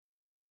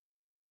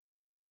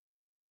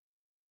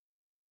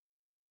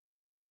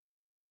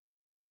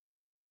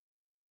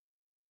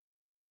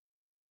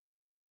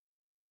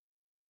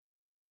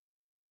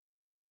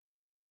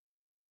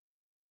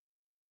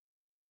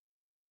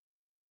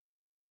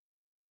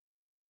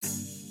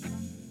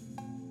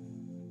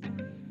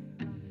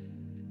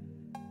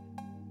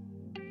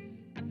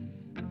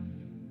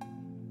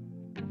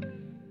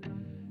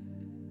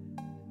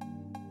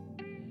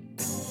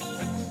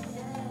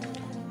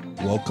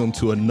Welcome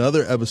to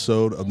another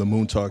episode of the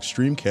Moon Talk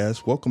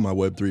Streamcast. Welcome, my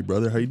Web3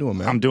 brother. How you doing,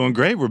 man? I'm doing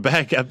great. We're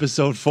back,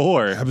 episode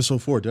 4.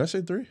 Episode 4. Did I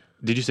say 3?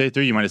 Did you say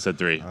 3? You might have said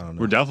 3. I don't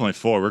know. We're definitely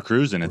 4. We're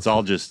cruising. It's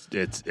all just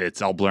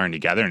it's all blurring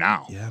together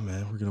now. Yeah,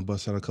 man. We're gonna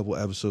bust out a couple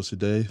episodes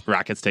today.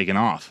 Rocket's taking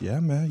off. Yeah,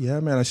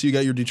 man. I see you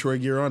got your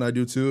Detroit gear on. I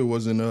do too. It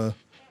wasn't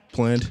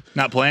planned.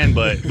 Not planned,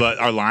 but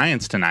our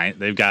Lions tonight.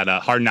 They've got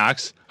Hard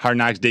Knocks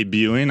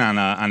debuting on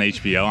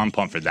HBO. I'm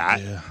pumped for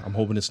that. Yeah, I'm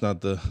hoping it's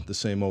not the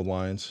same old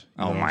Lions.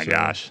 Oh my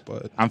gosh!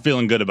 But I'm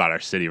feeling good about our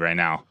city right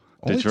now.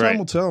 Only Detroit. time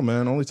will tell,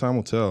 man. Only time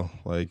will tell.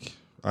 Like,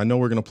 I know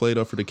we're gonna play it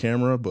up for the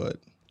camera, but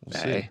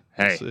we'll see.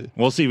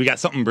 We'll see. We got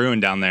something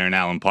brewing down there in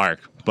Allen Park.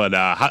 But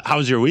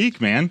how's your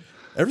week, man?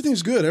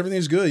 Everything's good.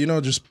 You know,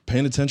 just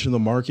paying attention to the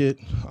market.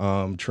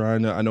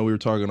 Trying to. I know we were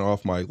talking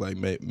off mic. Like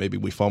maybe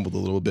we fumbled a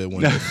little bit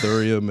when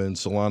Ethereum and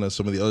Solana,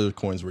 some of the other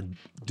coins were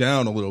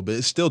down a little bit.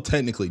 It's still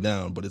technically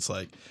down, but it's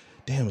like,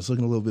 damn, it's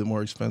looking a little bit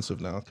more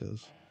expensive now.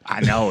 Because I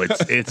know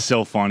it's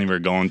so funny. We're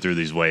going through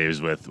these waves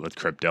with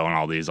crypto and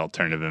all these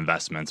alternative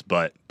investments,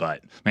 but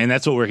man,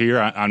 that's what we're here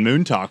on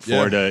Moon Talk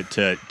for,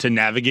 to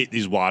navigate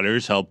these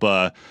waters, help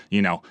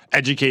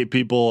educate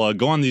people,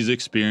 go on these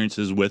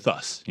experiences with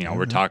us.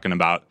 We're talking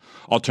about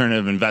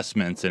alternative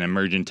investments and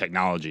emerging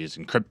technologies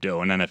and crypto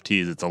and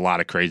NFTs. It's a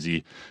lot of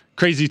crazy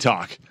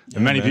talk.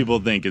 And many people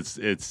think it's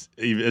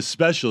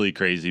especially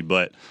crazy,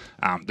 but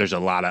there's a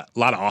lot of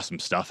awesome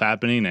stuff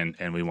happening,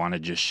 and we want to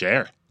just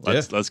share.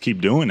 Let's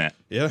keep doing it.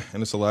 Yeah,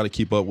 and it's a lot to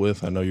keep up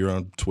with. I know you're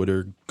on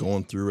Twitter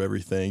going through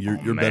everything.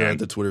 You're better at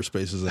the Twitter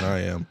spaces than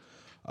I am.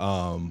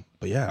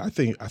 But yeah, I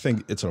think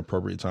it's an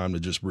appropriate time to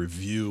just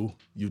review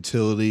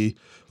utility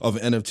of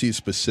NFT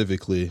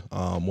specifically,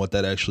 what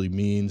that actually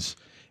means,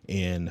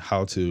 and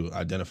how to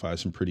identify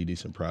some pretty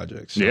decent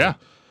projects. So,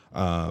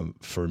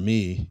 for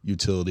me,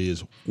 utility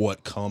is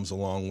what comes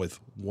along with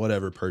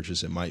whatever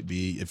purchase it might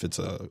be. If it's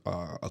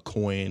a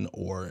coin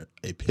or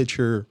a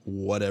picture,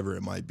 whatever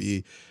it might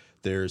be,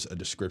 there's a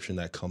description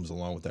that comes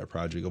along with that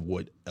project of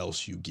what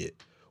else you get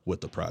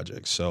with the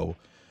project. So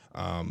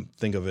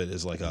think of it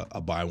as like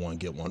a buy one,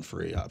 get one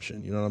free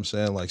option. You know what I'm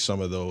saying? Like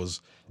some of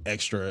those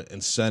extra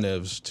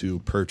incentives to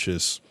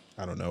purchase,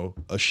 I don't know,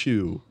 a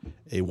shoe,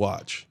 a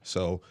watch.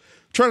 So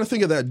trying to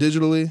think of that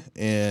digitally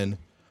and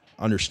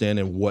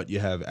understanding what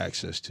you have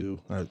access to.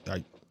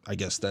 I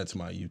guess that's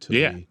my utility.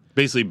 Yeah,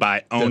 basically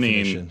by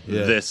owning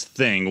this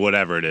thing,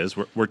 whatever it is,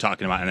 we're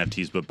talking about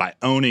NFTs, but by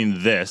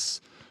owning this,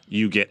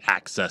 you get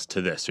access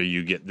to this, or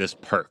you get this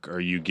perk, or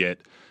you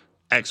get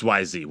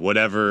XYZ,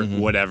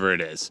 whatever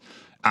it is.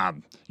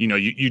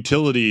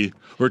 Utility,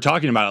 we're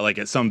talking about it like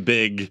it's some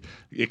big,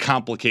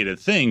 complicated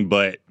thing,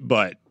 but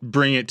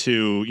bring it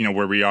to,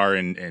 where we are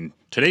in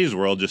today's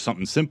world, just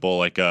something simple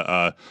like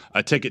a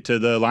ticket to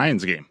the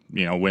Lions game.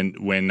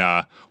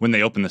 When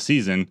they open the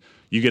season,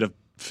 you get a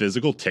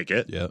physical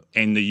ticket,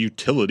 and the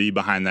utility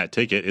behind that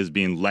ticket is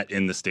being let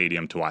in the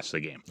stadium to watch the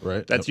game.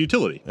 Right, that's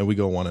utility. And we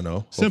go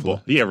 1-0. Simple,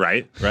 hopefully. Yeah,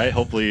 right.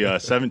 Hopefully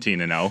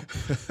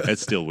 17-0.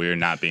 It's still weird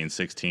not being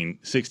 16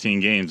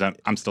 games.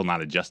 I'm still not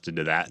adjusted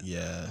to that.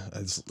 Yeah,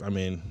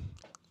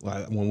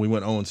 when we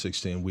went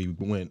 0-16, we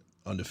went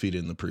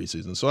undefeated in the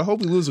preseason. So I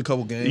hope we lose a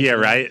couple games. Yeah,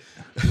 right.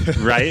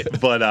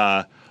 But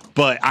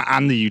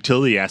on the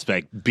utility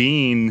aspect,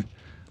 being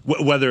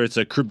whether it's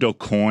a crypto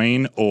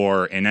coin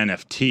or an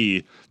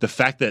NFT, the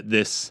fact that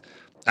this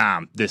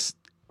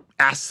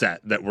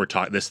asset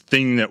that this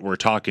thing that we're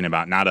talking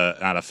about, not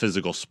a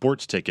physical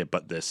sports ticket,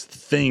 but this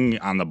thing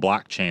on the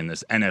blockchain,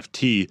 this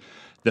NFT,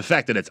 the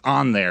fact that it's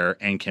on there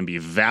and can be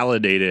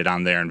validated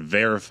on there and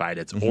verified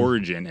its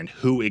origin and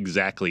who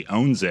exactly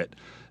owns it,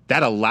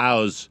 that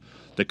allows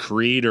the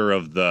creator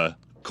of the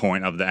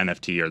coin, of the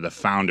NFT, or the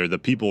founder, the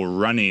people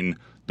running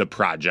the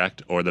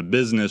project or the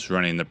business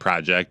running the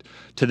project,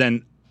 to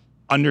then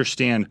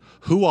understand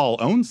who all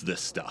owns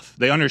this stuff.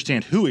 They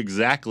understand who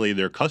exactly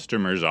their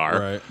customers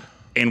are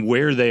and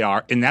where they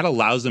are, and that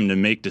allows them to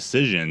make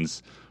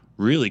decisions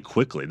really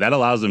quickly. That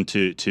allows them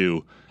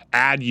to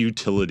add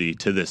utility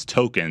to this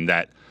token.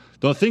 That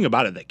the thing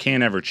about it that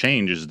can't ever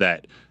change is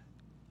that,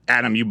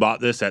 Adam, you bought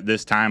this at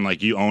this time,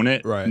 like you own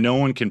it. Right. No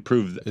one can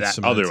prove that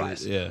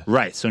otherwise. Yeah.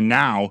 Right. So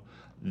now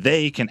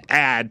they can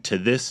add to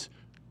this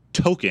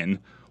token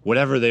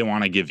whatever they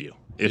want to give you.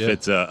 If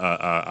it's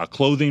a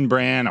clothing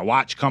brand, a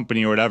watch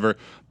company, or whatever,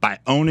 by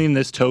owning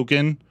this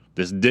token,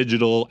 this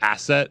digital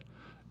asset,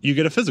 you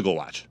get a physical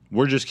watch.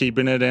 We're just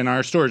keeping it in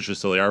our storage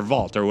facility, our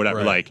vault, or whatever.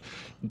 Right. Like,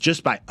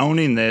 just by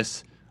owning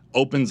this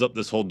opens up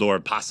this whole door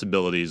of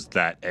possibilities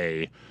that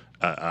a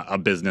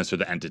business or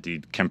the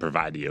entity can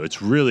provide to you.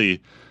 It's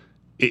really,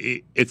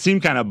 it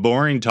seemed kind of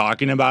boring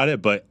talking about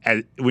it, but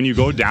when you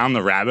go down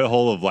the rabbit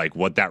hole of like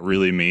what that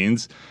really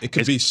means, it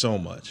could be so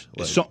much.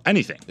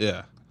 Anything.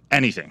 Yeah.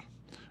 Anything.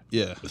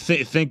 Yeah.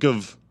 Think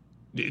of,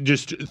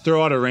 just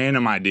throw out a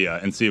random idea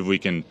and see if we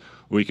can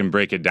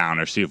break it down,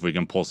 or see if we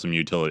can pull some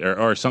utility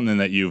or something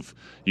that you've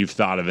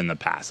thought of in the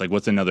past. Like,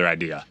 what's another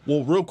idea?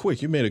 Well, real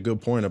quick, you made a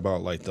good point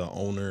about like the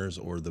owners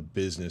or the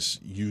business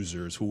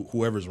users,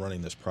 whoever's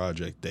running this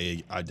project,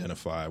 they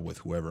identify with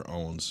whoever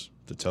owns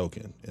the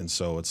token. And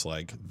so it's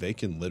like they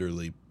can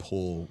literally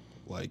pull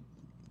like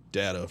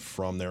data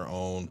from their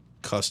own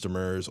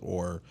customers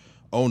or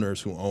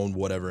owners who own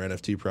whatever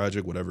NFT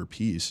project, whatever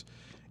piece,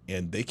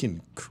 and they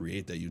can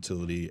create that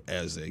utility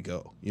as they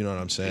go. You know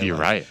what I'm saying? You're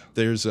right.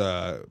 There's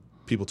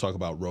people talk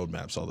about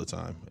roadmaps all the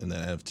time in the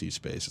NFT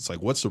space. It's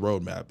like, what's the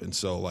roadmap? And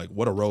so like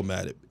what a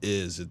roadmap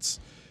is, it's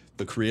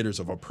the creators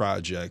of a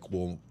project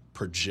will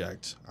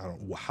project,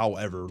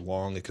 however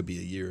long, it could be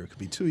a year, it could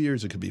be 2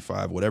 years, it could be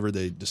 5, whatever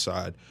they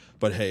decide.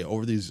 But hey,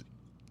 over these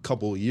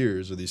couple of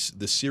years or this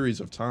series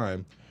of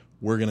time,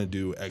 we're going to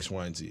do X,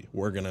 Y, and Z.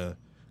 We're going to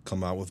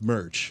come out with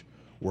merch.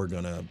 We're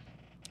going to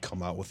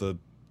come out with a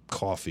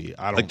coffee.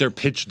 Like their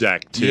pitch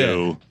deck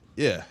to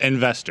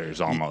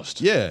investors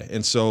almost. Yeah.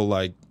 And so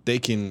like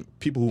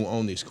people who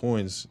own these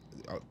coins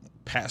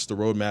past the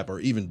roadmap or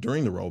even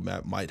during the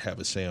roadmap might have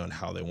a say on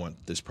how they want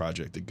this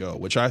project to go,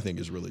 which I think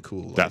is really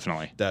cool. Like,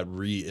 definitely. That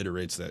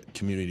reiterates that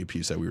community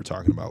piece that we were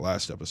talking about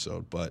last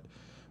episode. But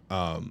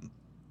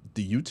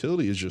the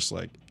utility is just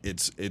like,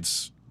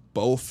 it's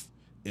both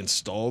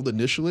installed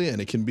initially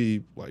and it can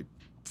be like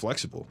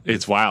flexible.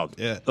 It's wild.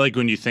 Yeah. Like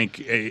when you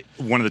think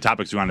one of the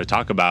topics we wanted to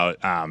talk about,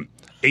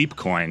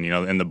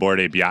 ApeCoin, in the Bored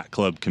Ape Yacht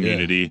Club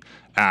community,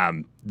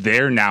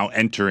 they're now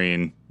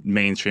entering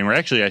mainstream, or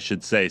actually I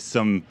should say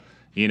some,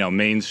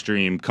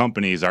 mainstream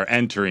companies are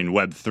entering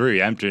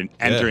Web3,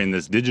 entering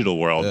this digital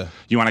world. Yeah.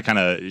 You want to kind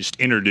of just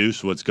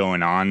introduce what's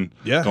going on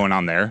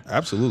there?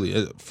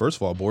 Absolutely. First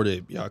of all, Bored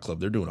Ape Yacht Club,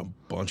 they're doing a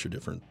bunch of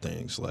different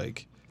things.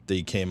 Like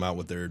they came out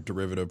with their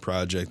derivative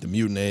project, the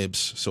Mutant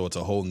Apes, so it's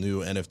a whole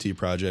new NFT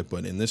project.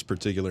 But in this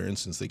particular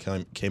instance, they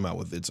came out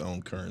with its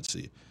own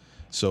currency.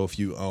 So if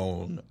you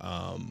own,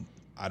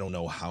 I don't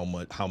know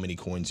how many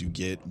coins you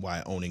get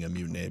by owning a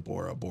Mutant Ape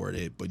or a Bored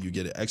Ape, but you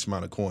get an X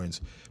amount of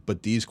coins.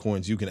 But these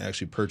coins you can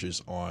actually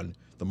purchase on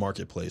the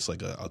marketplace,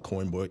 like a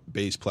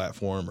coin-based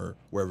platform or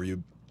wherever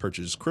you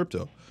purchase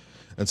crypto.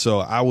 And so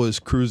I was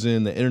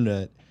cruising the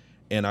internet,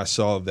 and I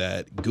saw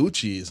that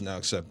Gucci is now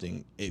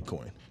accepting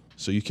ApeCoin.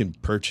 So you can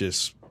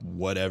purchase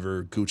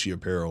whatever Gucci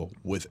apparel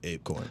with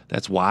ApeCoin.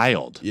 That's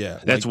wild. Yeah.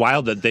 That's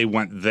wild that they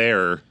went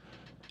there.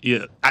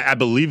 Yeah, I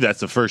believe that's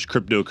the first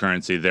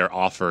cryptocurrency they're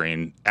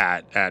offering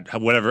at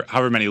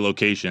however many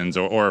locations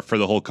or for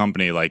the whole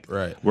company, like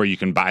where you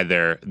can buy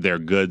their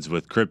goods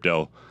with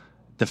crypto.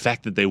 The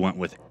fact that they went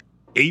with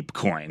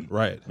ApeCoin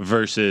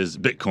versus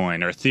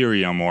Bitcoin or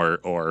Ethereum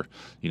or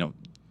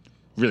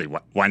really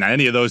why not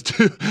any of those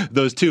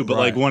two, but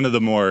like one of the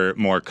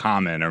more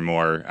common or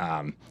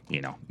more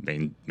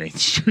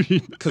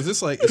mainstream. Because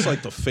it's like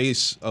the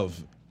face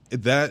of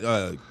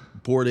that.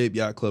 Bored Ape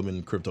Yacht Club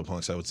and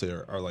CryptoPunks, I would say,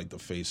 are like the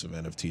face of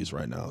NFTs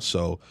right now.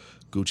 So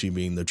Gucci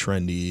being the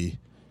trendy,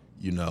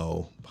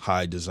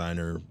 high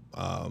designer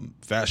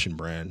fashion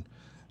brand,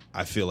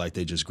 I feel like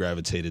they just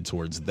gravitated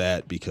towards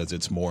that because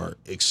it's more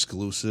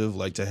exclusive,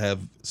 like to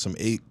have some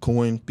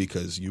ApeCoin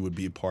because you would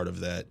be a part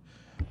of that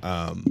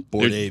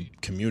Bored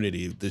Ape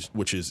community,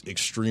 which is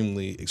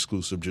extremely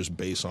exclusive just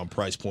based on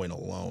price point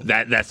alone.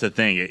 That's the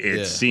thing.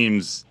 It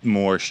seems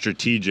more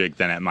strategic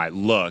than it might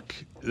look.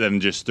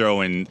 Them just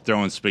throwing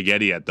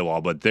spaghetti at the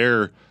wall, but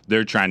they're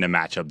trying to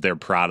match up their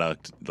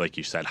product, like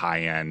you said,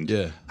 high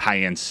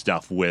end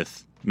stuff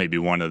with maybe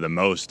one of the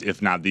most,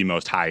 if not the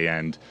most high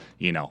end,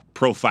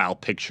 profile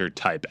picture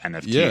type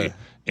NFT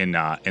in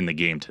the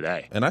game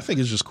today. And I think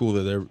it's just cool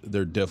that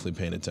they're definitely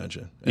paying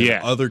attention. And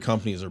other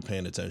companies are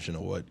paying attention to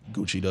what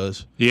Gucci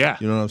does. Yeah.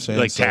 You know what I'm saying?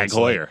 Like Tag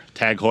Heuer.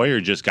 Tag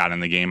Heuer just got in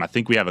the game. I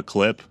think we have a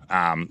clip,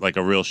 like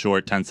a real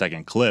short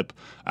 10-second clip.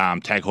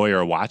 Tag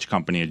Heuer, a watch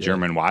company, a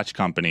German watch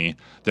company,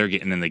 they're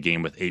getting in the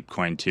game with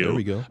ApeCoin too. There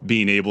we go.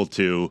 Being able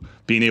to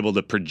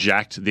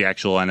project the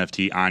actual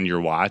NFT on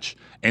your watch,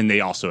 and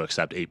they also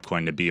accept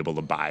ApeCoin to be able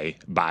to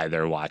buy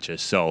their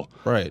watches. So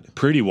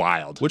pretty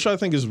wild. Which I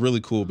think is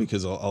really cool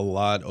because a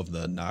lot of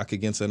the knock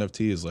against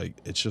NFT is like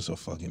it's just a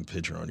fucking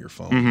picture on your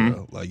phone.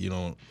 Bro. Like you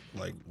don't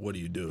what do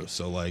you do?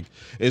 So like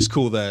it's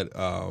cool that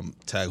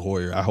Tag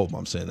Heuer, I hope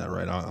I'm saying that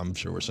right. I'm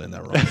sure we're saying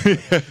that wrong.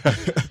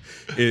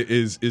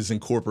 is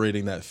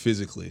incorporating that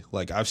physically.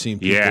 Like I've seen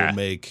people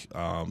make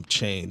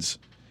chains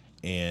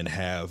and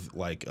have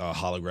like a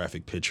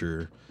holographic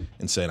picture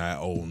and saying I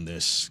own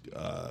this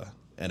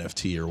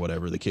NFT or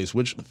whatever the case,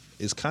 which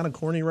is kind of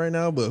corny right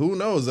now, but who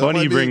knows?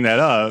 Funny you bring that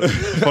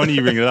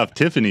up.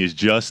 Tiffany's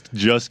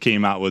just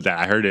came out with that.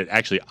 I heard it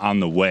actually on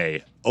the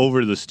way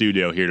over to the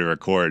studio here to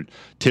record.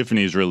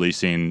 Tiffany's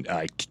releasing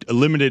a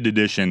limited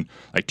edition,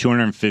 like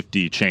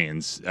 250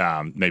 chains.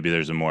 Maybe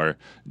there's a more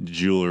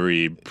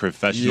jewelry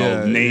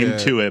professional name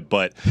to it,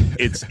 but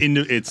it's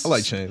I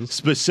like chains.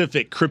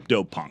 Specific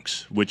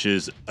CryptoPunks, which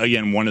is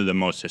again one of the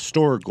most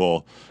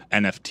historical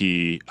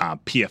NFT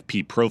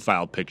PFP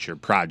profile picture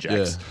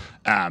projects.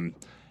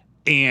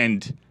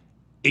 And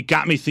it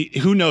got me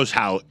who knows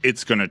how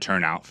it's going to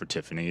turn out for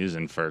Tiffany's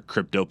and for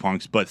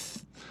CryptoPunks, but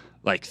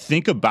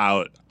think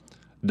about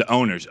the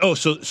owners. Oh,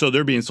 so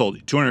they're being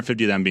sold,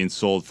 250 of them being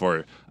sold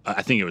for,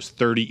 I think it was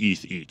 30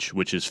 ETH each,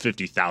 which is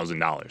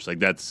 $50,000. Like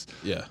that's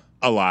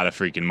a lot of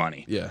freaking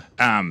money. Yeah.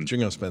 But you're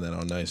going to spend that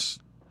on nice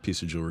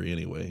piece of jewelry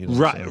anyway. You know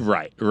what I'm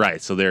saying?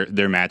 Right. So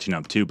they're matching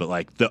up too. But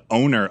like the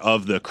owner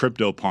of the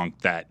CryptoPunk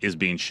that is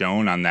being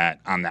shown on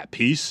that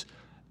piece,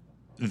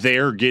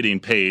 they're getting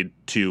paid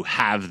to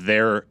have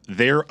their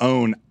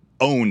owned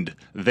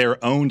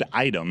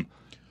item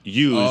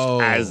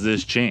used as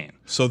this chain.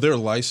 So they're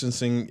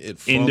licensing it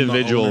from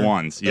individual the owner?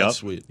 ones. That's Yep.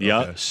 sweet.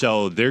 Yep. Okay.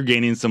 So they're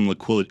gaining some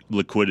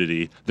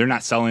liquidity. They're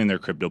not selling their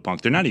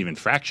CryptoPunk. They're not even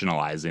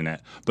fractionalizing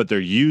it, but they're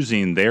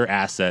using their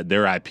asset,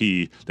 their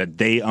IP that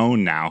they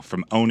own now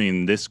from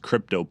owning this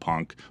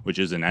CryptoPunk, which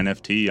is an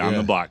NFT on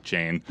the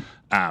blockchain,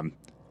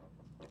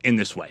 in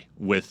this way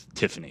with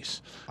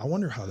Tiffany's. I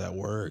wonder how that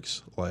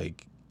works.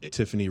 Like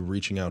Tiffany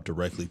reaching out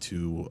directly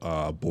to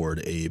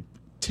Bored Ape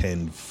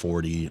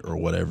 1040 or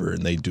whatever,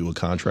 and they do a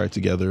contract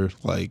together.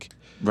 Like,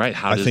 right?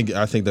 I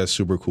think that's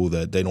super cool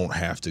that they don't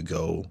have to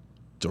go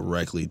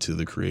directly to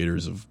the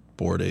creators of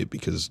Bored Ape,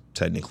 because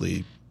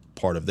technically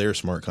part of their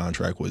smart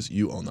contract was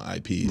you own the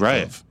IP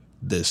of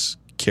this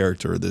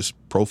character, this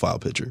profile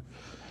picture.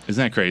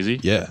 Isn't that crazy?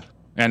 Yeah.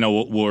 I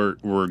know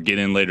we're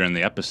getting later in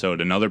the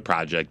episode another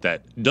project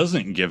that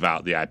doesn't give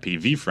out the IP.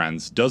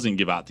 VeeFriends doesn't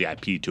give out the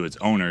IP to its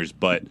owners,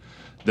 but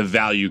the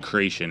value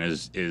creation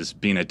is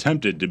being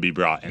attempted to be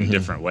brought in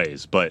different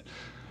ways. But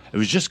it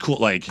was just cool.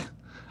 Like,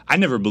 I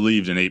never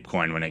believed in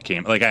ApeCoin when it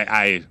came. Like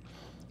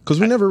because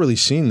we never really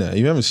seen that.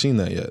 You haven't seen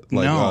that yet.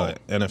 Like no.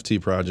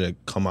 NFT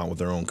project come out with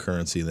their own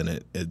currency, then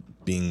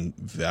it being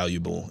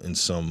valuable in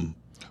some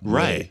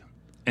right. way.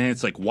 And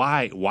it's like,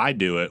 why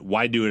do it?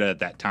 Why do it at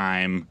that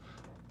time?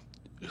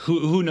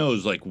 Who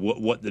knows, like,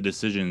 what the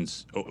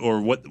decisions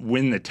or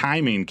when the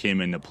timing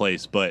came into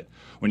place. But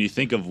when you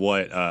think of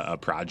what a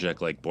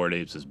project like Bored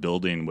Apes is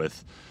building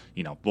with,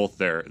 you know, both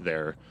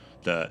the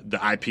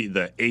IP,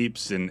 the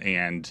apes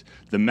and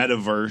the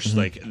metaverse,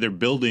 like they're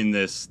building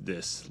this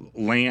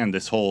land,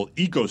 this whole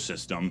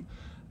ecosystem.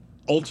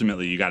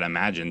 Ultimately, you got to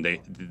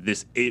imagine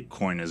this ape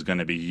coin is going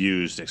to be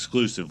used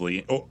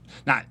exclusively, or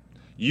not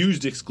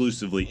used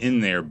exclusively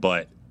in there,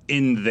 but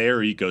in their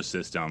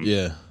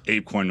ecosystem,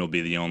 ApeCoin will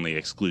be the only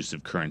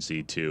exclusive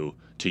currency to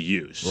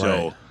use. Right.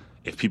 So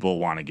if people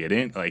want to get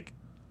in, like,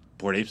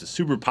 Bored Apes is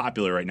super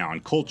popular right now in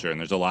culture, and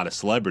there's a lot of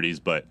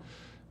celebrities. But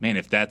man,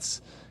 if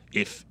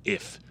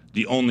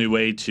the only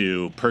way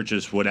to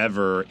purchase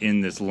whatever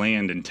in this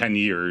land in 10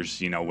 years,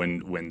 you know,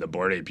 when the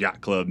Bored Ape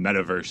Yacht Club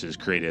metaverse is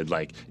created,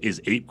 like, is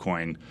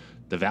ApeCoin,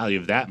 the value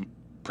of that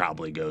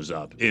probably goes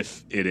up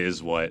if it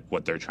is what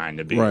they're trying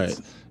to be. Right.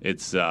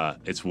 It's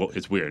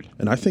weird.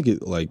 And I think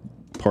it, like,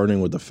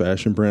 partnering with the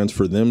fashion brands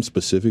for them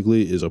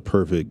specifically is a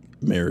perfect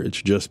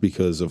marriage, just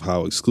because of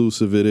how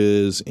exclusive it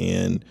is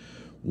and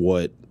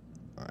what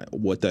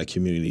that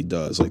community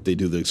does. Like, they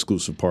do the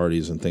exclusive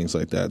parties and things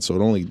like that. So it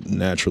only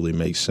naturally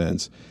makes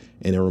sense.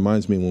 And it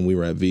reminds me when we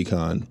were at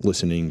VCon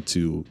listening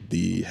to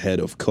the head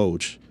of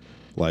Coach,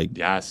 like,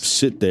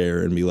 sit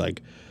there and be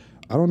like,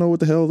 I don't know what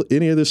the hell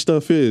any of this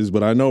stuff is,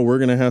 but I know we're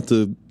going to have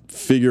to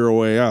figure a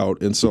way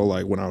out. And so,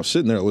 like, when I was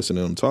sitting there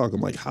listening to them talk,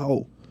 I'm like,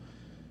 how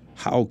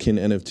can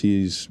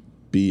NFTs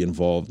be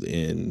involved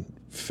in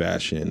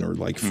fashion or,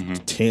 like,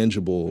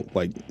 tangible,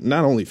 like,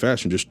 not only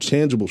fashion, just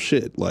tangible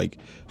shit? Like,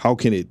 how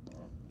can it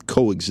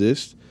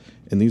coexist?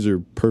 And these are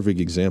perfect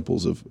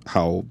examples of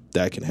how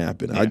that can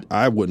happen. Yeah.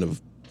 I wouldn't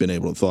have been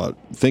able to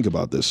think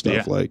about this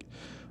stuff. Yeah. Like,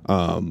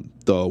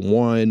 the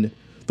one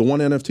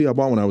NFT I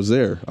bought when I was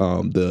there,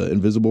 the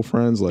Invisible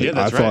Friends, like,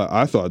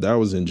 I thought that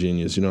was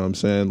ingenious. You know what I'm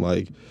saying?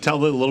 Like, tell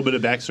a little bit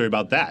of backstory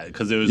about that,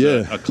 because it was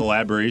a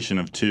collaboration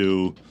of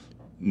two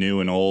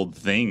new and old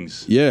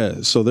things.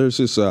 Yeah. So there's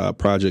this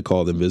project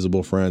called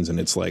Invisible Friends, and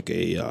it's like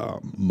a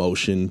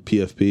motion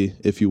PFP,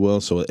 if you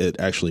will. So it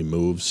actually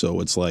moves. So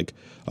it's like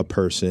a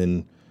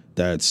person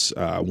that's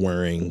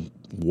wearing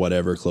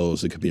whatever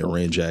clothes. It could be a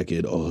rain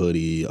jacket, a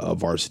hoodie, a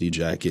varsity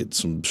jacket,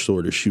 some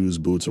sort of shoes,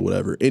 boots, or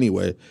whatever.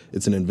 Anyway,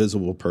 it's an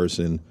invisible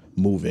person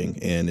moving,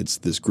 and it's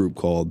this group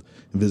called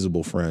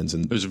Invisible Friends.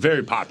 And it was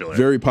very popular.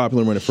 Very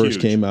popular when it first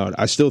came out.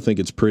 I still think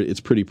it's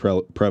pretty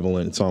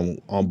prevalent. It's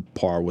on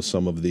par with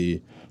some of the,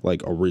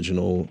 like,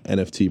 original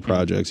NFT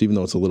projects, even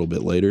though it's a little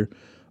bit later.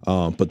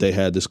 But they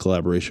had this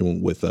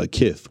collaboration with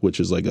Kith,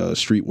 which is like a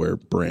streetwear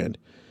brand.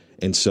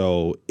 And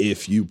so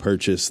if you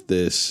purchase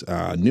this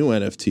new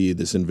NFT,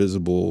 this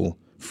Invisible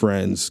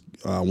Friends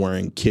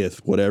wearing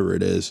Kith, whatever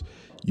it is,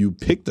 you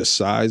pick the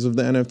size of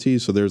the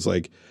NFT. So there's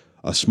like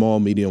a small,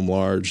 medium,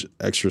 large,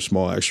 extra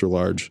small, extra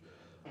large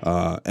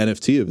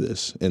NFT of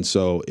this. And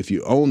so if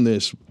you own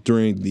this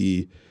during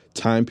the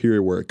time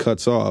period where it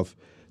cuts off,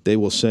 they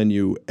will send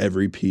you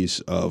every piece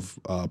of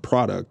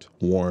product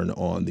worn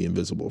on the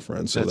Invisible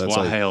Friend. So that's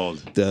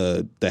wild. Like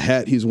the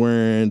hat he's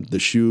wearing, the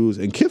shoes,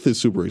 and Kith is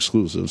super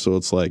exclusive. So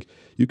it's like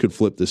you could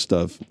flip this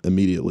stuff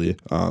immediately.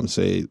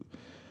 Say,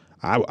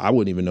 I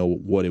wouldn't even know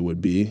what it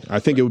would be. I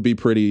think it would be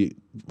pretty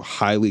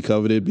highly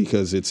coveted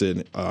because it's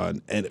an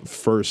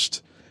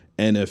first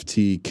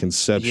NFT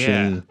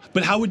conception. Yeah.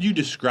 But how would you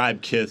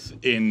describe Kith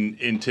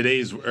in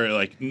today's, or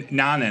like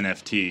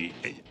non-NFT?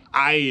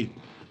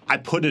 I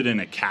put it in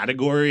a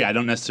category. I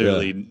don't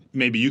necessarily.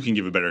 Maybe you can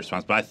give a better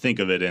response, but I think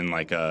of it in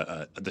like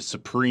the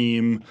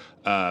supreme,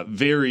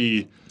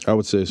 very. I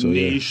would say so.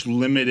 Niche,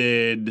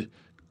 limited,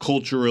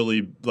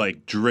 culturally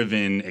like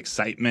driven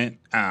excitement.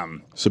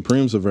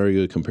 Supreme's a very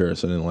good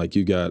comparison, and like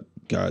you got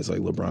guys like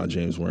LeBron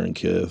James wearing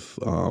Kith,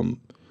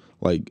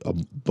 like a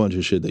bunch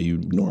of shit that you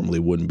normally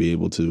wouldn't be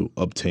able to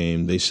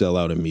obtain. They sell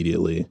out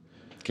immediately.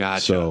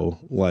 Gotcha. So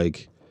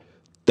like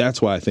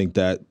that's why I think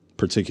that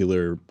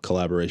particular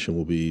collaboration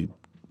will be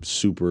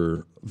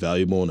super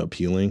valuable and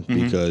appealing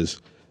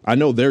because I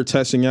know they're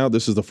testing out.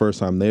 This is the first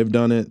time they've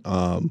done it,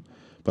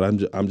 but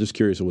I'm just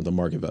curious what the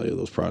market value of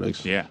those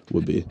products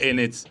would be. And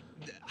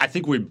I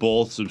think we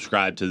both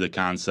subscribe to the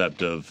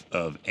concept of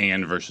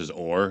and versus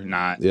or,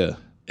 not. Yeah.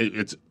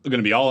 It's going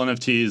to be all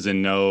NFTs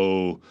and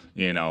no,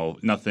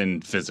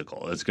 nothing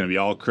physical. It's going to be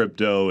all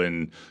crypto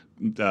and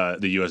the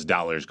U.S.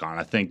 dollar is gone.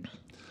 I think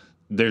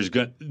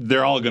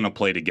they're all going to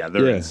play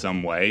together in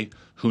some way.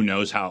 Who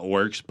knows how it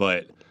works,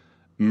 but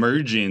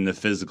merging the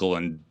physical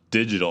and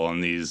digital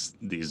in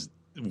these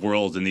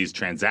worlds and these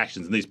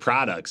transactions and these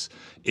products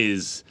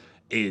is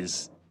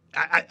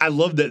I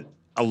love that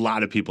a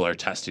lot of people are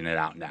testing it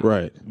out now.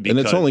 Right. And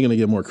it's only going to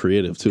get more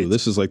creative too.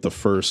 This is like the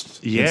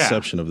first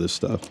inception of this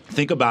stuff.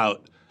 Think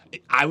about,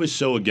 I was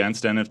so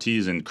against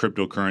NFTs and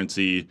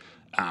cryptocurrency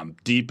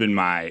deep in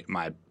my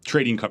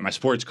trading card, my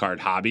sports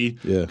card hobby,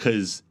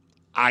 because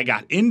I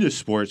got into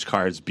sports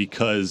cards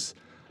because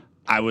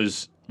I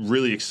was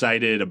really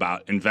excited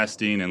about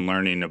investing and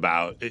learning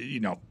about,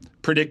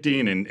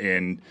 predicting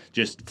and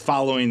just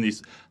following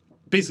these.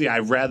 Basically,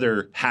 I'd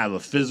rather have a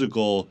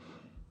physical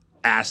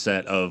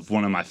asset of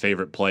one of my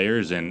favorite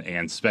players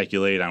and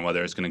speculate on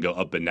whether it's going to go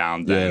up and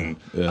down than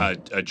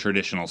a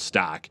traditional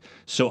stock.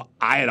 So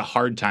I had a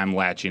hard time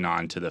latching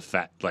on to the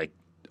fact, like,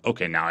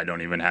 okay, now I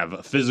don't even have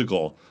a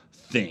physical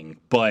thing.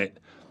 But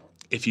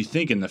if you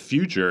think in the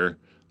future,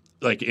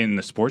 like in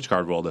the sports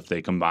card world, if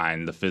they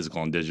combine the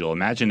physical and digital,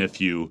 imagine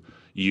if you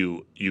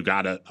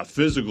got a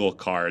physical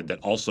card that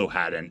also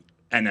had an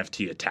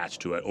NFT attached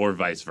to it or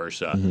vice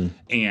versa.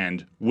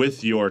 And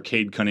with your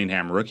Cade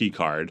Cunningham rookie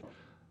card,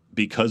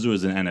 because it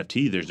was an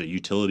NFT, there's a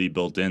utility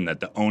built in that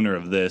the owner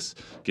of this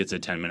gets a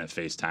 10-minute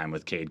FaceTime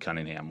with Cade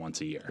Cunningham once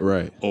a year.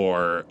 Right.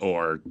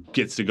 Or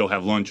gets to go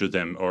have lunch with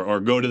him or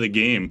go to the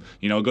game,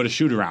 go to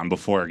shoot around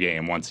before a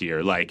game once a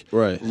year. Like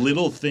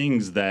little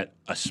things that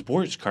a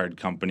sports card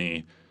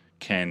company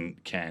can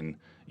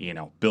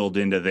build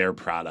into their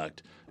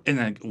product. And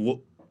then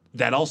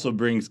that also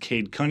brings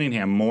Cade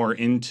Cunningham more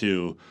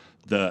into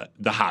the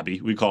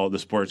hobby. We call it the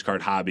sports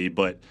card hobby,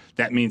 but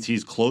that means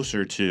he's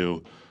closer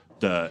to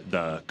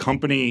the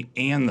company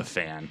and the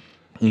fan.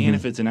 And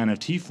if it's an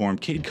NFT form,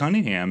 Cade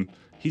Cunningham,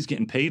 he's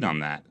getting paid on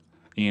that.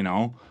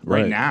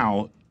 Right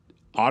now,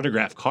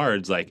 autographed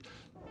cards, like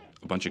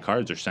a bunch of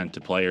cards are sent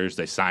to players,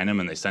 they sign them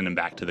and they send them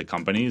back to the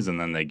companies, and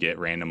then they get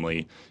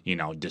randomly,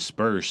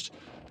 dispersed.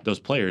 Those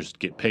players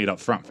get paid up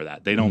front for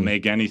that. They don't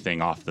make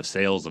anything off the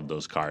sales of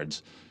those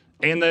cards.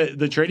 And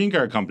the trading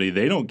card company,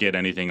 they don't get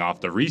anything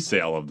off the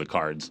resale of the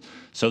cards.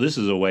 So this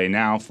is a way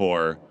now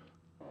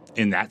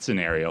in that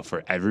scenario,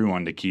 for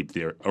everyone to keep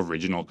their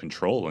original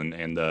control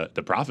and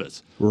the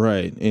profits.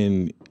 Right.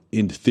 And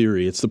in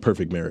theory, it's the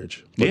perfect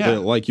marriage. But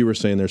like you were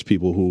saying, there's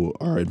people who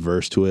are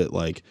adverse to it.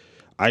 Like,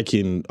 I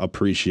can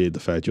appreciate the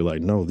fact you're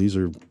like, no, these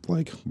are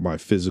like my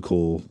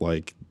physical,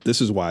 like, this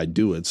is why I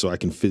do it. So I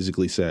can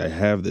physically say I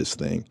have this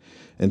thing.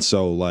 And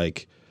so,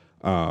 like,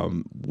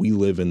 we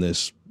live in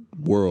this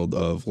world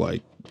of,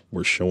 like,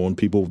 we're showing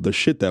people the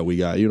shit that we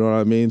got. You know what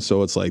I mean?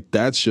 So it's like,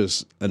 that's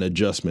just an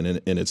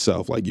adjustment in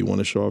itself. Like, you want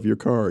to show off your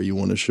car. You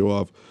want to show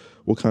off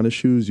what kind of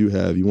shoes you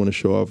have. You want to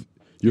show off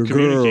your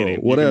girl,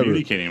 whatever. You're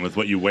communicating with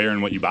what you wear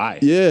and what you buy.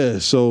 Yeah.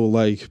 So,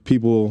 like,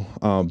 people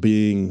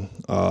being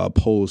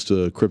opposed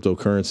to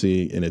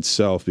cryptocurrency in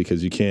itself,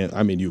 because you can't,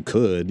 I mean, you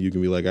can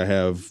be like, I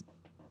have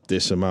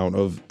this amount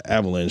of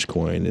Avalanche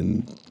coin,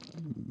 and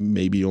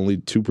maybe only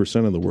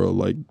 2% of the world,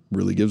 like,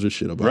 really gives a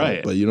shit about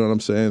it. But you know what I'm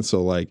saying?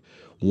 So, like,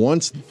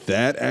 once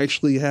that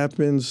actually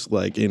happens,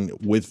 like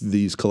with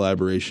these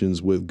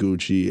collaborations with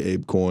Gucci,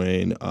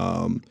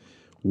 ApeCoin,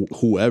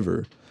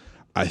 whoever,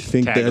 I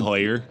think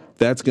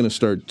that's going to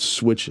start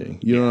switching.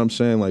 You know what I'm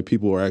saying? Like,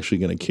 people are actually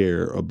going to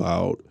care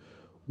about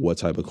what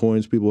type of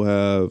coins people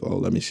have. Oh,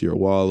 let me see your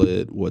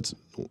wallet. What's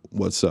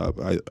up?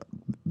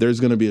 There's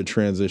going to be a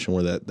transition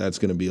where that's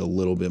going to be a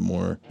little bit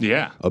more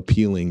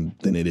appealing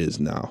than it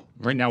is now.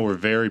 Right now, we're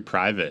very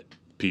private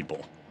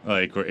people.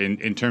 Like,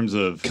 in terms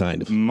of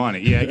kind of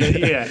money.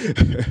 Yeah.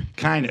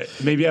 Kind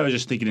of. Maybe I was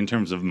just thinking in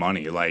terms of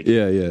money. Like,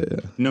 yeah.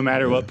 No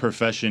matter what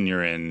profession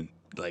you're in,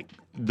 like,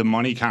 the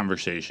money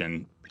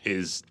conversation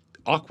is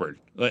awkward.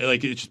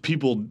 Like it's just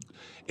people,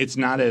 it's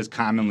not as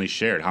commonly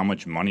shared. How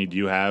much money do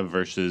you have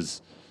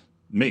versus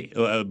me?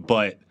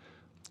 But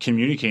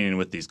communicating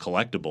with these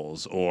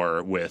collectibles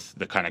or with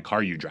the kind of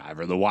car you drive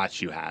or the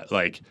watch you have,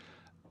 like,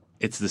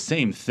 it's the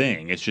same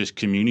thing. It's just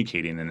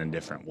communicating in a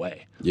different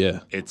way. Yeah.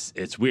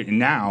 It's weird.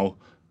 Now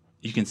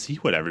you can see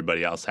what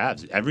everybody else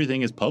has.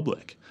 Everything is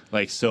public.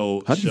 Like,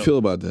 so. How do you feel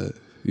about that?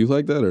 You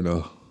like that or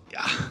no?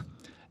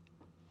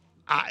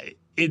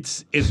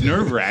 It's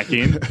nerve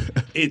wracking.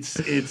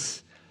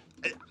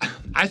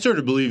 I sort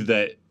of believe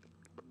that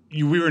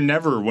we were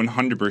never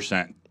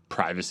 100%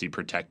 privacy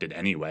protected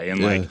anyway,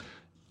 and like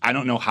I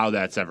don't know how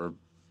that's ever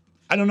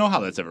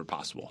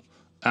possible,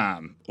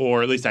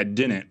 or at least I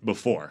didn't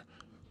before.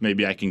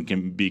 Maybe I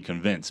can be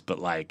convinced, but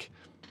like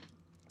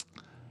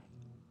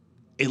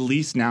at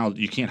least now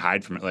you can't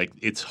hide from it. Like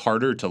it's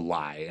harder to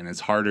lie and it's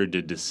harder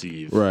to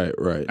deceive. Right.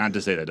 Not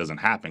to say that doesn't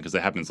happen because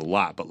that happens a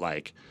lot, but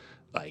like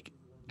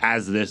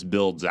as this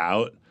builds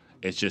out,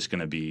 it's just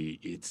going to be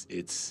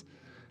it's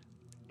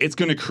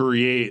going to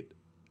create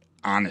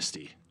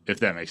honesty, if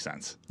that makes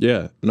sense.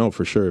 Yeah, no,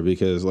 for sure.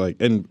 Because like,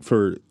 and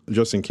for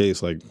just in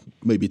case, like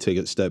maybe take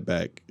a step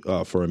back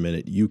for a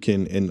minute, you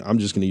can, and I'm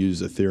just going to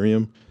use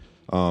Ethereum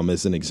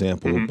as an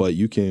example, but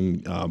you can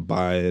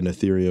buy an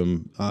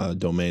Ethereum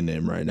domain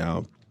name right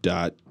now,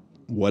 .eth.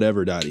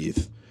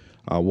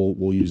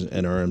 We'll use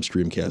NRM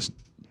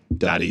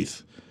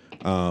Streamcast.eth.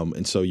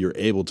 And so you're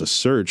able to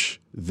search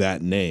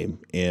that name,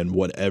 and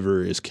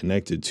whatever is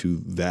connected to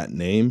that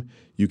name,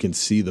 you can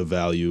see the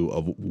value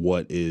of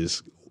what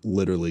is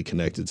literally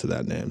connected to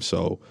that name.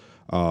 So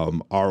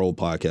our old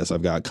podcast,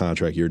 I've got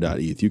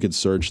contractyear.eth. You can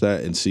search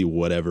that and see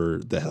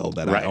whatever the hell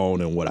that I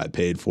own and what I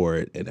paid for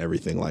it and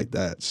everything like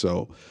that.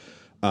 So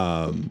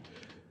I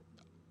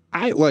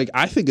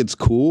think it's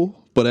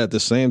cool, but at the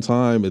same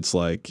time, it's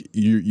like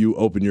you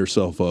open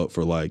yourself up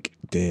for like,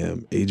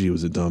 damn, AG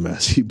was a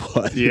dumbass. He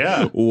bought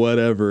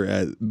whatever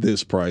at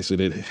this price,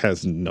 and it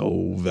has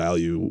no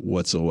value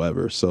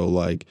whatsoever. So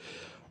like,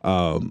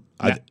 I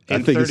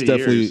think it's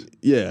definitely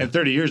In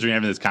 30 years, when you're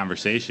having this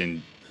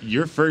conversation,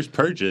 your first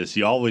purchase,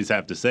 you always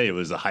have to say it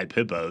was a Hype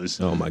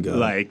Hippos. Oh my god!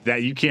 Like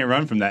that, you can't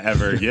run from that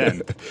ever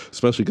again.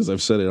 Especially because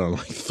I've said it on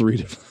like 3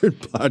 different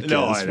podcasts,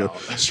 No, I know.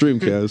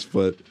 Streamcasts,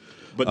 but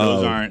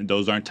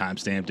those aren't time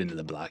stamped into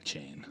the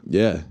blockchain.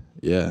 Yeah.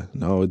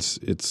 No,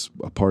 it's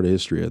a part of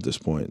history at this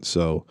point.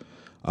 So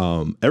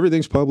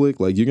everything's public.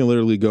 Like you can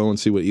literally go and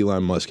see what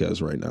Elon Musk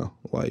has right now.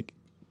 Like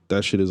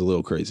that shit is a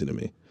little crazy to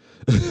me.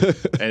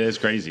 It is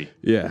crazy.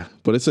 Yeah,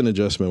 but it's an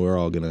adjustment we're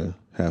all gonna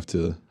have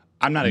to.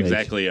 I'm not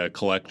exactly a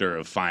collector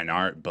of fine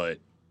art, but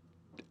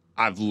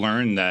I've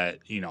learned that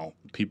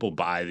people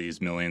buy these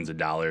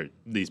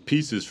these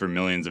pieces for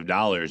millions of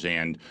dollars,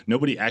 and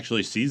nobody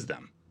actually sees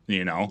them.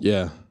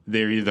 Yeah,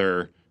 they're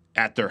either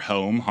at their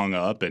home hung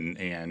up,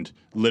 and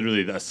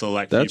literally the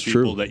select few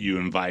people that you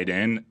invite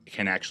in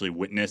can actually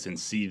witness and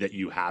see that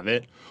you have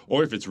it.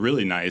 Or if it's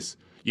really nice,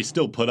 you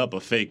still put up a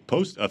fake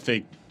print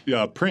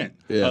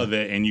of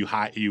it, and you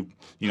hide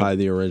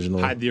the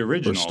original,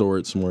 or store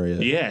it somewhere.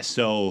 Yeah.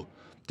 So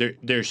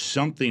there's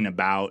something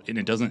about, and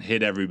it doesn't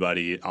hit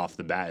everybody off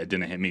the bat. It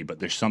didn't hit me, but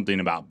there's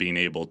something about being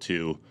able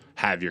to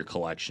have your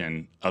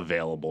collection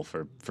available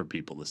for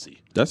people to see.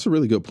 That's a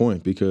really good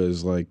point,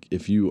 because like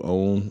if you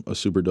own a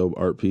super dope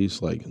art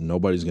piece, like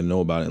nobody's gonna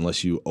know about it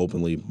unless you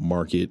openly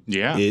market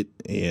it.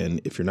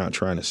 And if you're not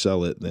trying to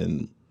sell it,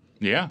 then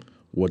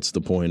what's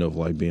the point of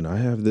like being, I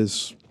have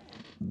this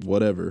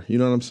whatever, you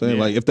know what I'm saying?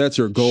 Like if that's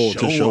your goal,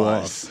 to show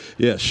off.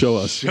 Yeah, show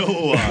us.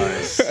 Show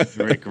us.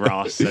 Rick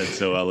Ross said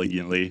so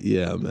elegantly.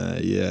 Yeah,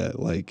 man. Yeah,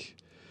 like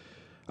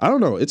I don't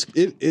know. It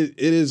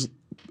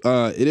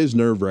is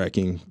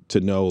nerve-wracking to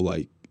know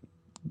like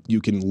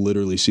you can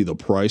literally see the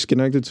price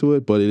connected to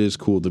it, but it is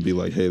cool to be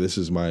like, hey, this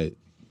is my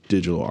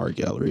digital art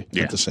gallery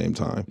at the same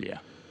time. Yeah.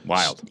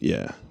 Wild.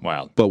 Yeah.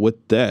 Wild. But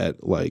with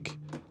that, like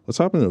let's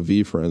hop into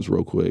VeeFriends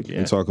real quick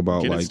and talk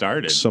about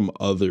like some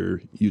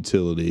other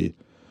utility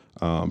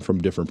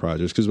from different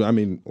projects, because I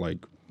mean,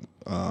 like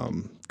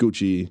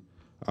Gucci,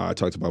 I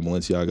talked about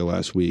Balenciaga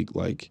last week,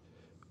 like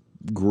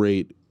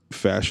great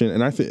fashion,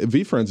 and I think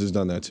VeeFriends has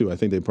done that too. I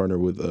think they partnered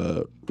with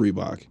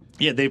Reebok.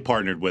 Yeah, they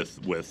partnered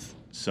with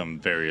some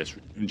various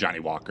Johnny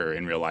Walker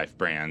in real life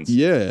brands.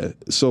 Yeah,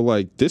 so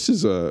like this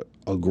is a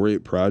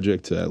great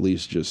project to at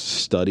least just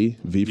study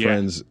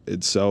VeeFriends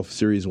itself,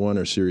 Series 1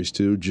 or Series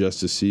 2, just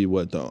to see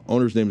what the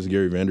owner's name is,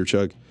 Gary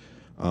Vaynerchuk,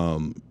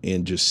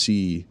 and just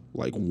see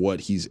like what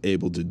he's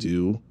able to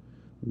do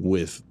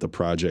with the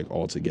project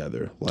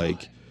altogether.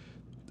 Like,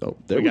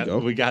 there we go.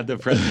 We got the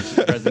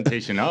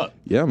presentation up.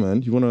 Yeah,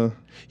 man. You want to?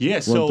 Yeah.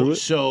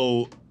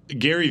 So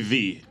Gary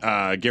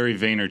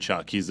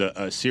Vaynerchuk. He's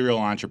a serial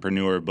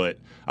entrepreneur, but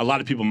a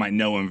lot of people might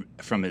know him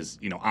from his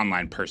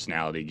online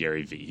personality,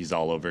 Gary V. He's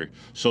all over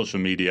social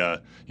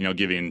media,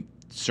 giving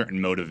certain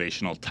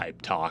motivational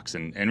type talks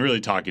and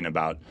really talking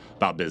about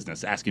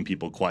business, asking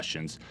people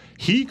questions.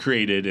 He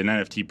created an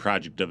NFT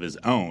project of his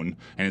own,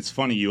 and it's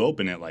funny you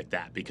open it like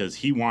that because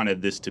he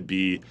wanted this to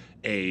be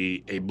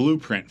a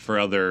blueprint for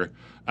other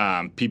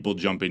people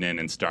jumping in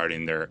and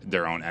starting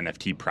their own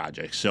NFT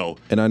projects. So,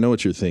 and I know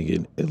what you're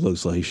thinking. It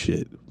looks like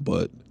shit,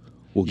 but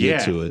we'll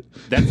get to it.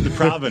 That's the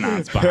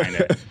provenance behind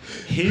it.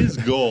 His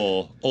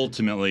goal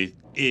ultimately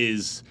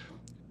is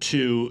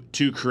to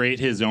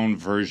create his own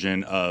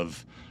version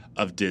of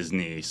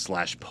Disney /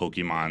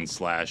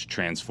 Pokemon /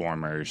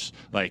 Transformers,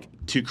 like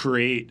to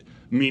create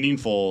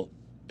meaningful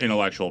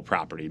intellectual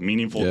property,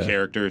 meaningful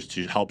characters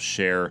to help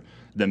share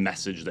the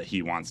message that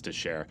he wants to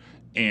share.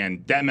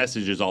 And that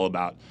message is all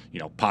about,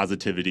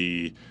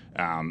 positivity,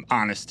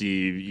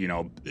 honesty,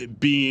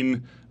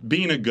 being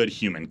a good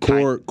human.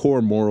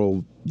 Core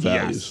moral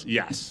values.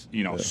 Yes.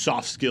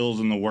 Soft skills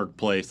in the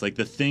workplace, like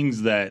the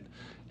things that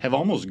have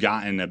almost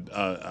gotten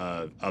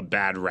a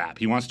bad rap.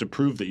 He wants to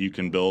prove that you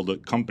can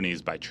build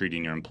companies by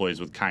treating your employees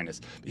with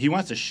kindness. He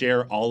wants to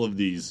share all of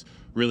these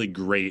really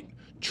great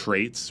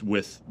traits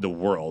with the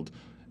world,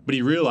 but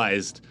he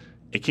realized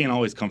it can't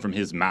always come from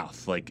his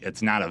mouth. Like,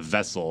 it's not a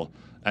vessel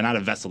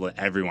that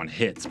everyone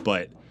hits,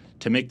 but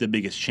to make the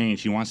biggest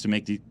change, he wants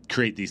to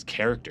create these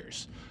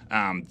characters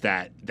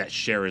that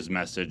share his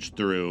message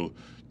through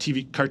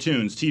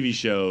cartoons, TV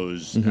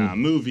shows,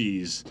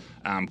 movies,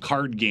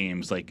 card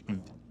games. Like,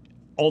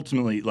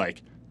 ultimately,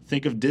 like,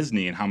 think of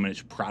Disney and how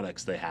much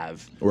products they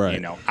have,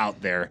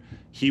 out there.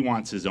 He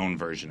wants his own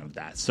version of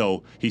that.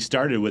 So he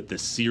started with the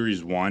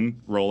Series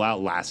 1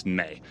 rollout last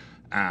May.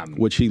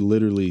 Which he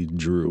literally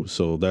drew,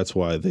 so that's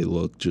why they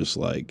look just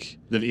like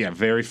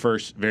very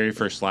first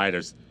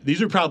sliders.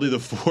 These are probably the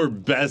 4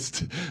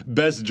 best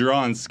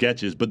drawn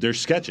sketches, but they're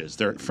sketches.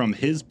 They're from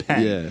his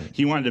pen. Yeah.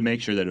 He wanted to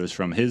make sure that it was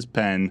from his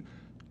pen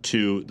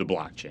to the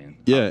blockchain.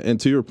 Yeah, and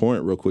to your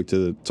point, real quick,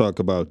 to talk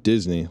about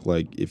Disney,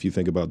 like if you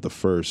think about the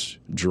first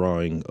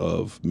drawing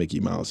of Mickey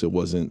Mouse, it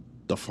wasn't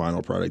the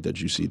final product that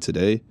you see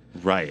today.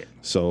 Right.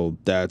 So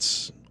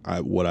that's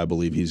what I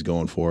believe he's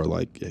going for.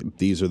 Like,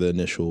 these are the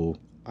initial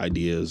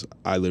ideas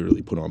I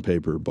literally put on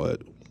paper,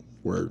 but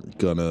we're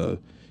gonna,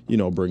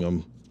 bring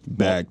them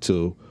back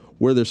to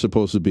where they're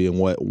supposed to be and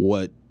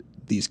what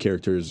these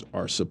characters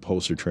are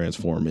supposed to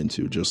transform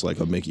into, just like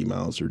a Mickey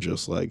Mouse or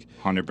just like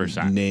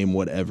 100% name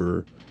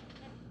whatever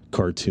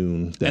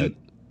cartoon that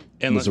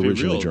and was let's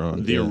originally be real,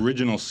 drawn. The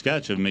original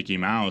sketch of Mickey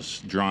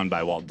Mouse drawn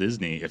by Walt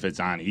Disney, if it's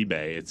on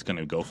eBay, it's going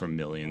to go for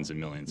millions and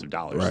millions of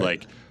dollars. Right.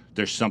 Like,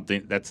 there's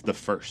something that's the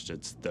first.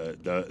 It's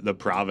the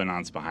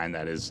provenance behind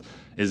that is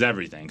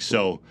everything.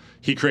 So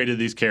he created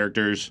these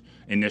characters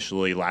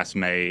initially last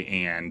May,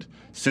 and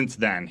since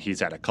then he's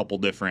had a couple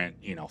different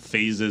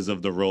phases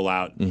of the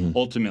rollout.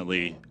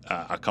 Ultimately,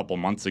 a couple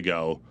months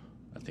ago,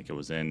 I think it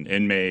was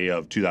in May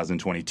of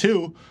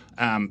 2022,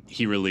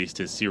 he released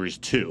his Series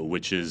 2,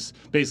 which is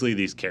basically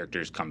these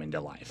characters coming to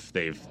life.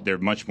 They're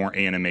much more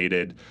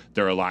animated.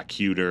 They're a lot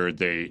cuter.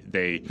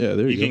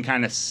 You can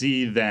kind of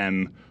see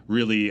them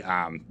really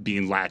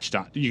being latched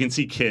on. You can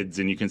see kids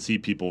and you can see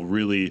people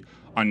really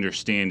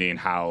understanding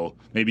how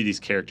maybe these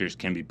characters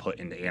can be put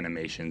into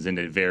animations,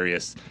 into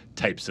various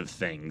types of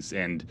things.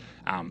 And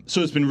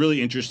so it's been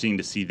really interesting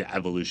to see the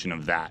evolution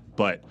of that.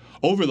 But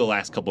over the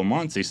last couple of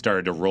months, they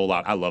started to roll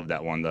out, I love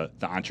that one, the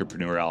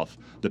entrepreneur elf,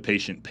 the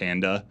patient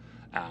panda.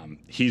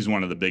 He's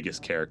one of the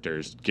biggest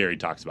characters. Gary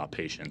talks about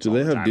patience. Do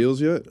they have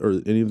deals yet?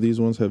 Or any of these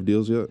ones have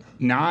deals yet?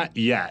 Not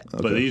yet,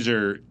 but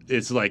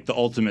it's like the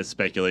ultimate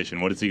speculation.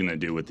 What is he going to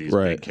do with these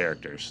big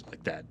characters?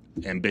 Like that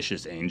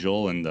ambitious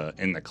angel in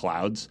the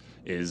clouds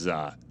is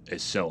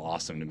so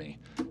awesome to me.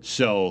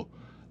 So,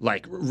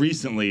 like,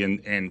 recently,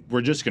 and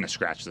we're just going to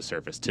scratch the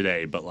surface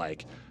today, but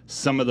like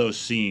some of those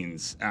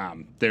scenes,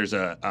 there's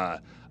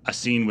a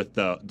scene with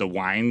the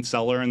wine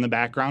cellar in the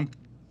background.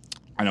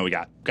 I know we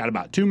got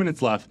about 2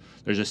 minutes left.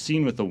 There's a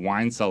scene with the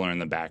wine cellar in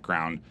the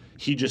background.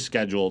 He just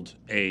scheduled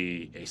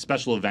a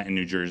special event in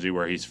New Jersey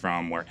where he's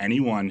from, where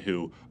anyone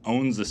who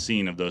owns the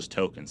scene of those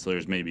tokens, so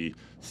there's maybe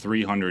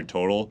 300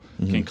 total,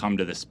 can come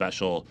to this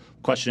special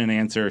question and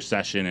answer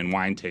session and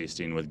wine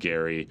tasting with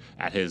Gary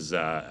at his,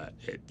 at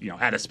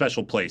a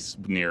special place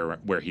near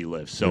where he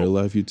lives. So real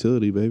life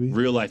utility, baby.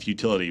 Real life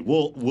utility.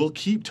 We'll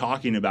keep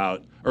talking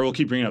about, or we'll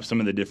keep bringing up some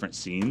of the different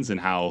scenes and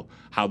how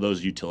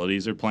those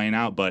utilities are playing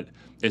out. But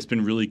it's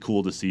been really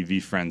cool to see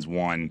VeeFriends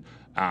 1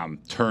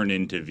 turn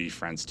into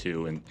VeeFriends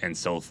 2 and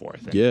so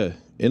forth. And yeah.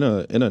 In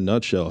a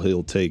nutshell,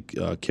 he'll take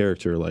a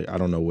character like, I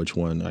don't know which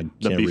one. I can't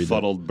read the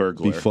befuddled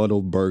burglar.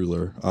 Befuddled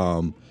burglar.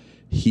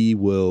 He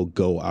will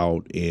go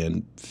out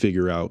and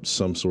figure out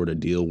some sort of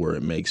deal where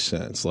it makes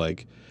sense.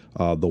 Like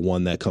the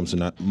one that comes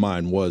to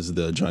mind was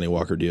the Johnny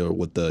Walker deal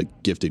with the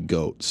gifted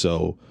goat.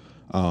 So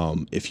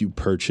if you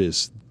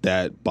purchase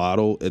that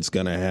bottle, it's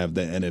going to have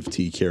the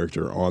NFT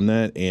character on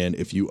that. And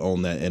if you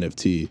own that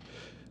NFT,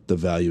 the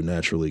value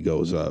naturally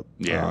goes up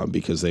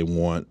because they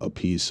want a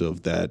piece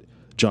of that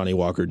Johnny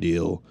Walker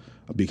deal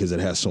because it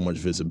has so much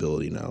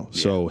visibility now.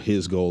 Yeah. So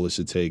his goal is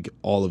to take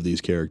all of these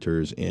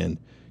characters and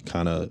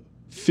kind of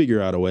figure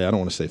out a way. I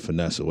don't want to say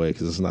finesse a way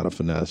because it's not a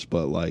finesse,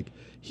 but like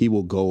he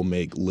will go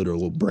make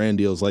literal brand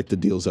deals like the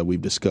deals that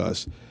we've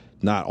discussed,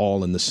 not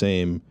all in the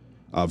same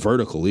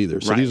vertical either.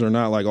 So these are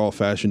not like all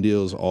fashion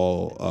deals,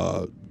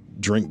 all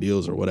drink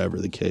deals or whatever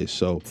the case.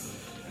 So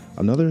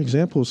another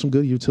example of some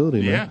good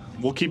utility, man. Yeah,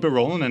 we'll keep it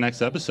rolling the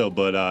next episode,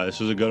 but this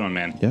was a good one,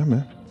 man. Yeah,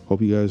 man.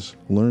 Hope you guys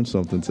learned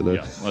something today.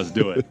 Yeah, let's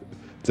do it.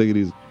 Take it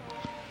easy.